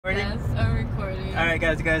Alright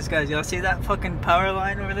guys, y'all see that fucking power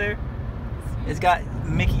line over there? It's got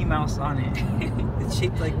Mickey Mouse on it. It's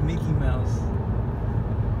shaped like Mickey Mouse.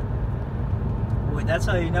 Wait, that's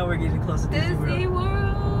how you know we're getting close to Disney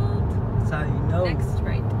World. That's how you know. Next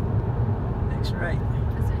right. Next right.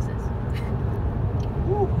 That's what it says.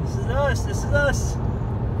 Woo, this is us. This is us.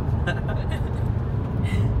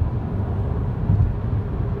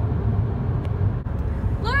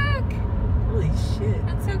 Look! Holy shit.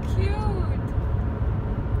 That's so cute.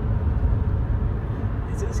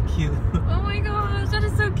 This is cute. Oh my gosh, that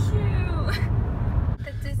is so cute.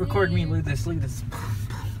 Record me, look at this, look at this.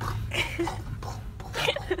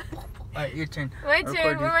 Alright, your turn. My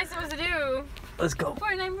turn, what am I supposed to do? Let's go.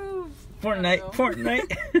 Fortnite move. Fortnite.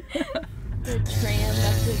 The tram,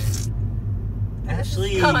 that's it.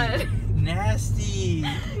 Ashley. God. Nasty.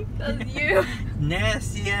 That's you.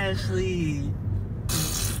 Nasty Ashley.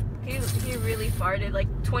 He really farted like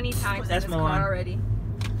 20 times That's in this Mulan. car already.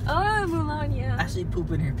 Oh, Mulan, yeah. Ashley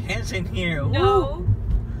pooping her pants in here. No.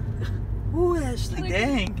 Ooh, Ashley, Like,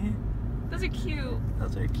 dang. Those are cute.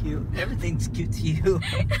 Those are cute. Everything's cute to you.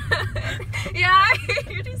 Yeah,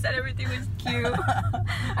 you already said everything was cute.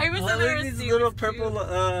 I was Look at these little purple.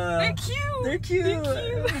 They're cute. They're cute.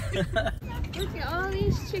 They're cute. Look at all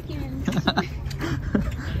these chickens.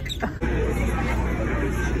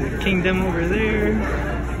 Kingdom over there.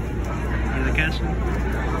 And the castle.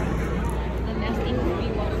 The nesting baby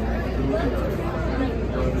one.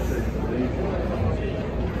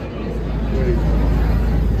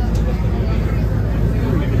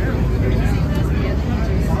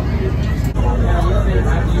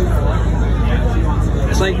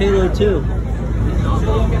 It's like Halo 2.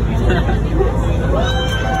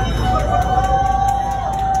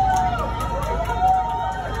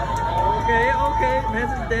 Okay,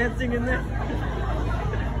 man's just dancing in there.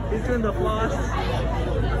 He's doing the floss. I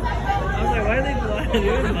was like, why are they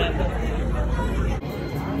doing that?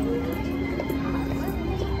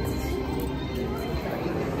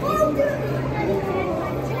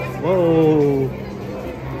 Whoa.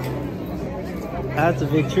 That's a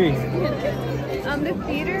big tree. The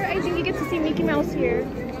theater, I think you get to see Mickey Mouse here.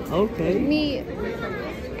 Okay.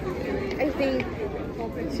 I think.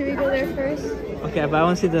 Should we go there first? Okay, but I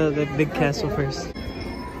want to see the big castle first. You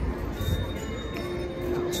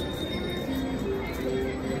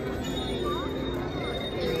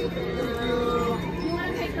want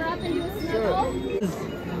to pick her up and do a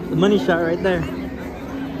sniffle? The money shot right there.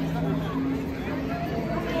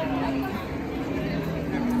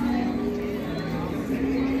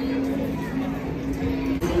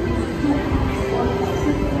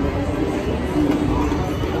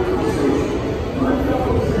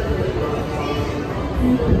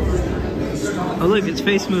 Oh look, its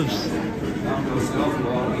face moves.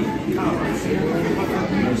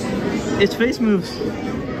 Its face moves.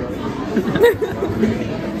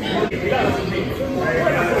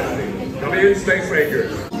 W Space Ranger.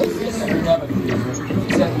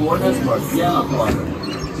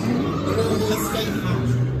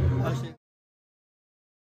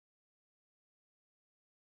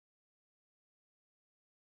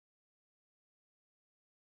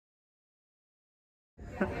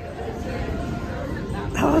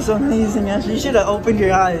 That was amazing, Ashley. You should have opened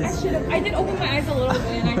your eyes. I did open my eyes a little bit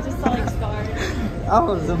and I just saw like stars. That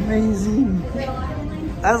was amazing.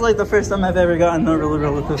 That was like the first time I've ever gotten a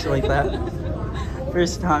roller coaster like that.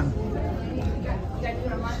 First time.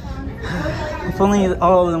 If only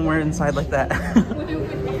all of them were inside like that.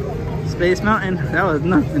 Space Mountain, that was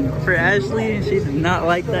nothing. For Ashley, she did not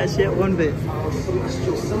like that shit one bit.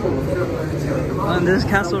 And there's a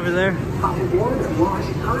castle over there.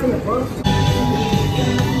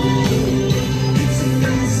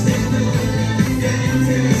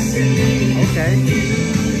 Okay.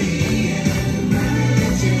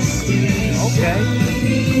 Okay.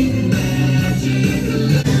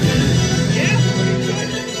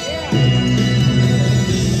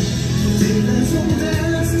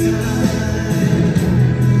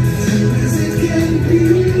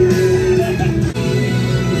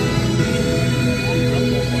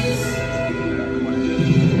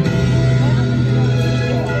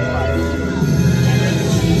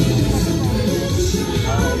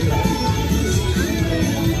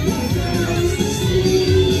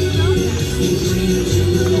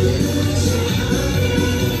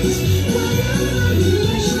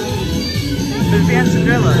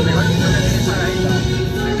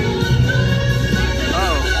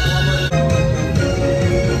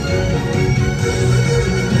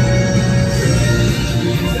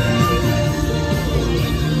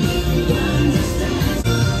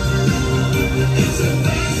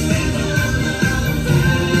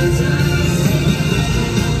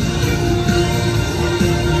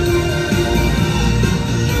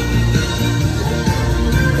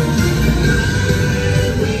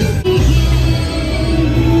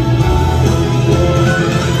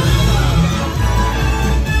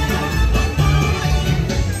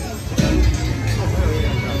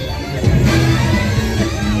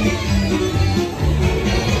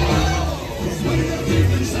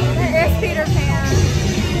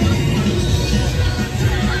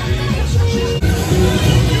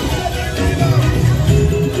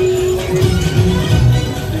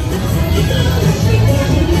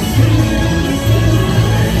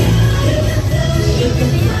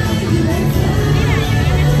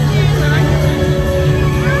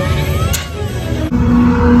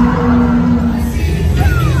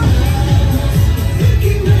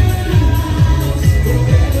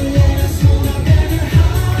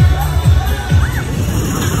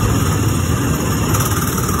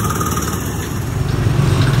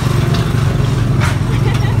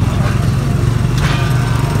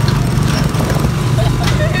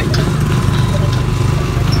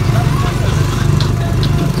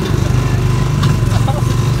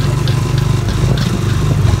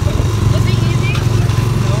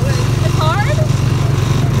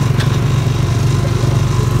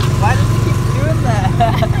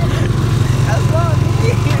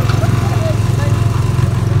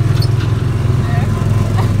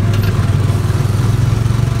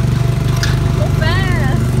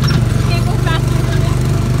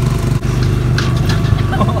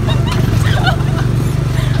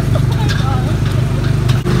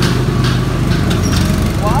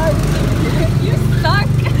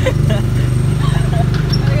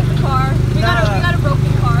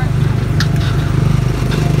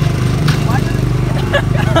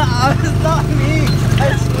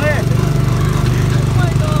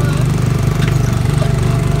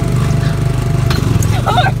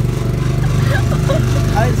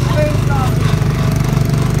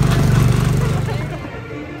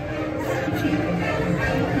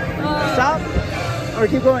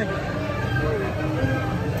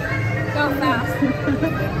 real fast.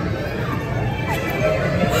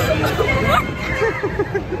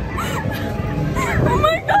 Oh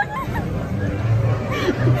my god!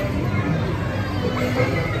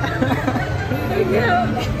 I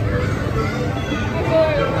can't.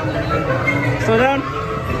 Slow down.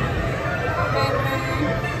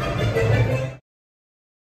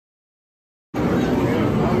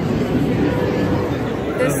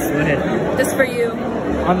 Go ahead. This for you.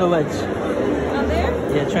 On the ledge. On there?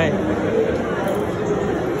 Yeah, try it.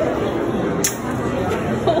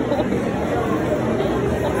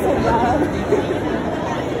 That's so bad.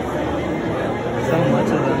 So much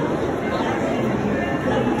of them.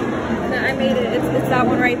 No, I made it. It's that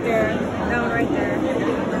one right there. That one right there.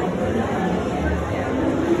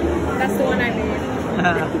 That's the one I made.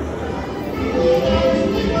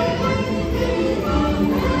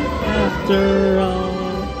 After all.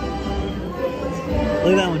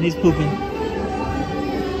 Look at that one, he's pooping.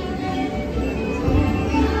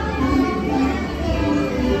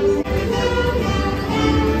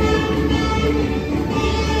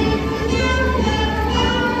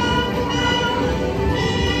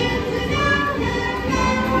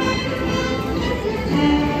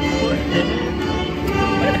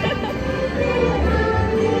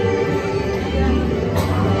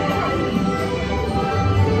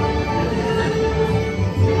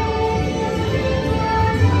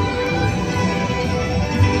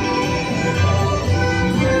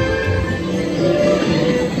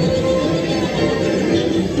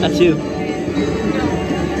 That's you.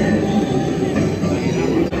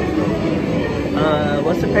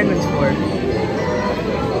 What's the penguins for?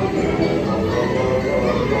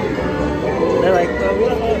 They're like, oh, we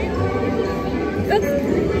don't know.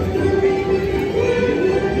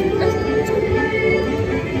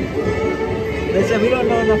 They said we don't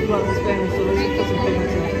know enough about this penguin, so let's just put some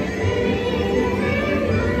penguins in.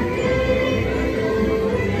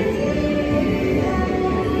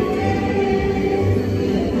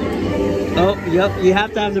 Oh, yep, you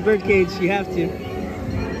have to have the bird cage, you have to.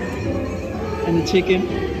 And the chicken.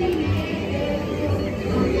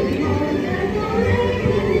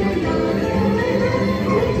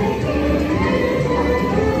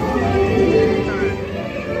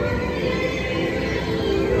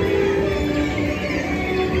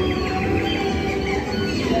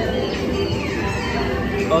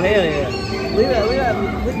 Oh, hell yeah. Look at that, look at that,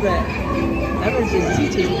 look at that. That was just,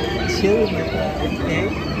 he's just chilling like that, okay?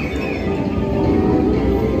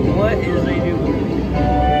 What is they doing?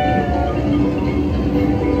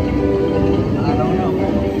 I don't know.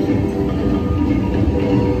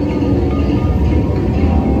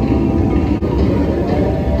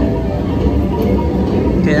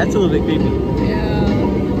 Okay, that's a little bit creepy. Yeah.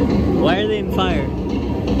 Why are they in fire?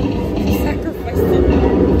 Sacrifice them.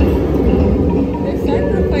 They're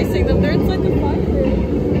sacrificing them. They're inside the fire.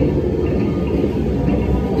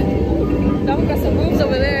 That one got some moves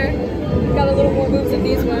over there. Got a little more moves than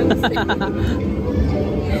these ones.